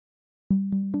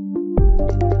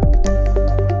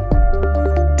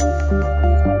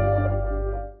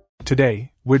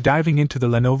Today, we're diving into the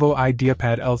Lenovo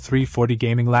IdeaPad L340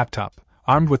 gaming laptop,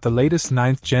 armed with the latest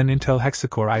 9th Gen Intel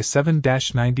Hexa-Core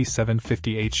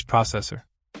i7-9750H processor.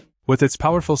 With its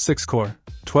powerful 6-core,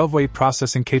 12-way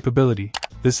processing capability,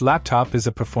 this laptop is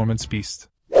a performance beast.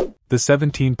 The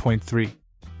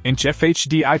 17.3-inch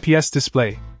FHD IPS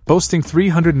display, boasting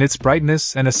 300 nits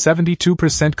brightness and a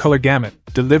 72% color gamut,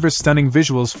 delivers stunning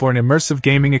visuals for an immersive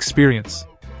gaming experience.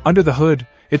 Under the hood,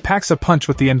 it packs a punch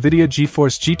with the NVIDIA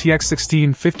GeForce GTX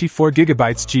 1650 4GB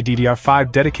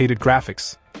GDDR5 dedicated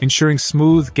graphics, ensuring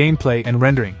smooth gameplay and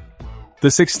rendering. The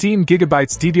 16GB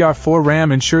DDR4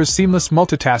 RAM ensures seamless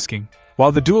multitasking,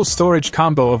 while the dual storage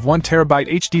combo of 1TB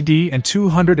HDD and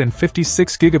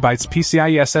 256GB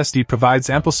PCIe SSD provides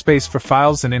ample space for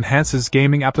files and enhances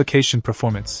gaming application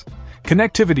performance.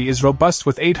 Connectivity is robust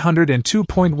with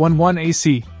 802.11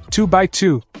 AC,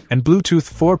 2x2, and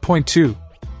Bluetooth 4.2.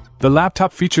 The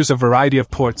laptop features a variety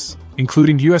of ports,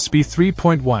 including USB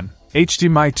 3.1,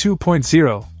 HDMI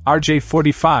 2.0,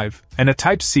 RJ45, and a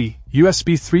Type-C,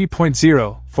 USB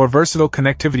 3.0, for versatile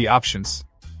connectivity options.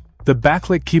 The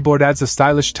backlit keyboard adds a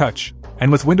stylish touch,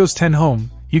 and with Windows 10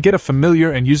 Home, you get a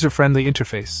familiar and user-friendly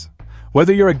interface.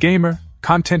 Whether you're a gamer,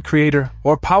 content creator,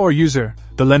 or power user,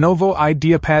 the Lenovo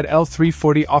IdeaPad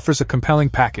L340 offers a compelling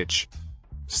package.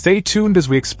 Stay tuned as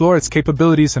we explore its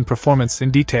capabilities and performance in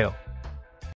detail.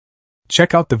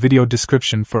 Check out the video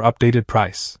description for updated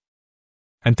price.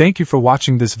 And thank you for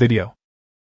watching this video.